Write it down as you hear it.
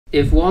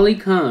If Wally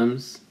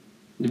comes,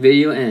 the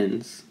video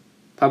ends.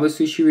 Papa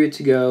Sushiria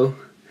to go.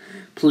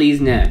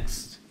 Please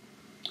next.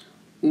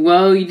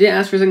 Well, you didn't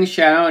ask for a second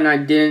shout out and I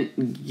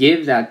didn't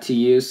give that to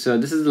you, so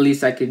this is the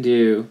least I could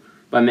do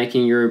by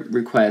making your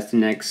request the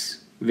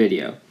next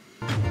video.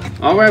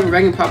 Alright, we're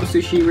back in Papa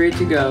Sushiria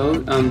to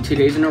go, 2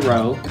 days in a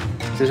row,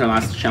 since our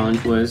last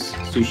challenge was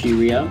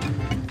Sushiria.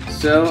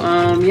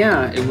 So,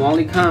 yeah, if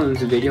Wally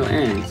comes, the video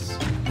ends.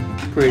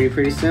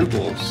 Pretty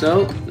simple.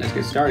 So, let's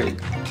get started.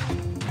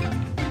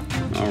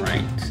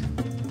 Alright.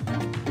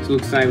 So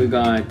looks like we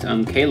got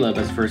Caleb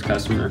as first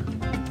customer.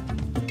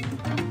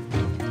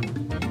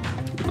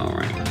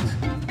 Alright.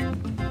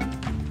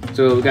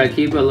 So we gotta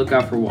keep a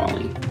lookout for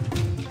Wally.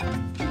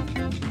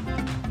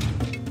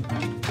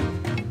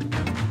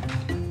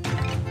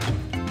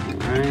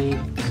 Alright.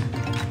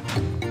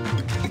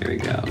 There we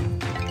go.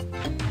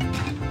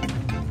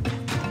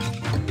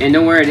 And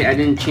don't worry, I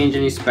didn't change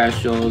any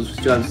specials.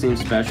 Still have the same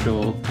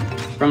special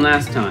from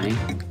last time.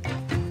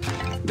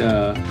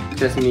 The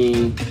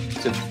sesame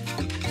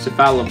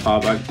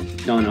cephalopod, I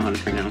don't know how to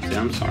pronounce it,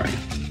 I'm sorry.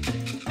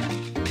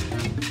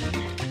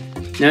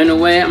 Now in a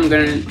way, I'm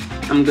gonna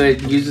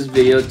use this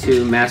video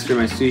to master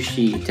my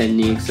sushi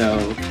technique, so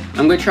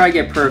I'm gonna try to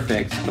get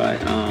perfect,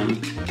 but I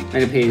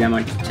didn't pay that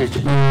much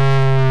attention.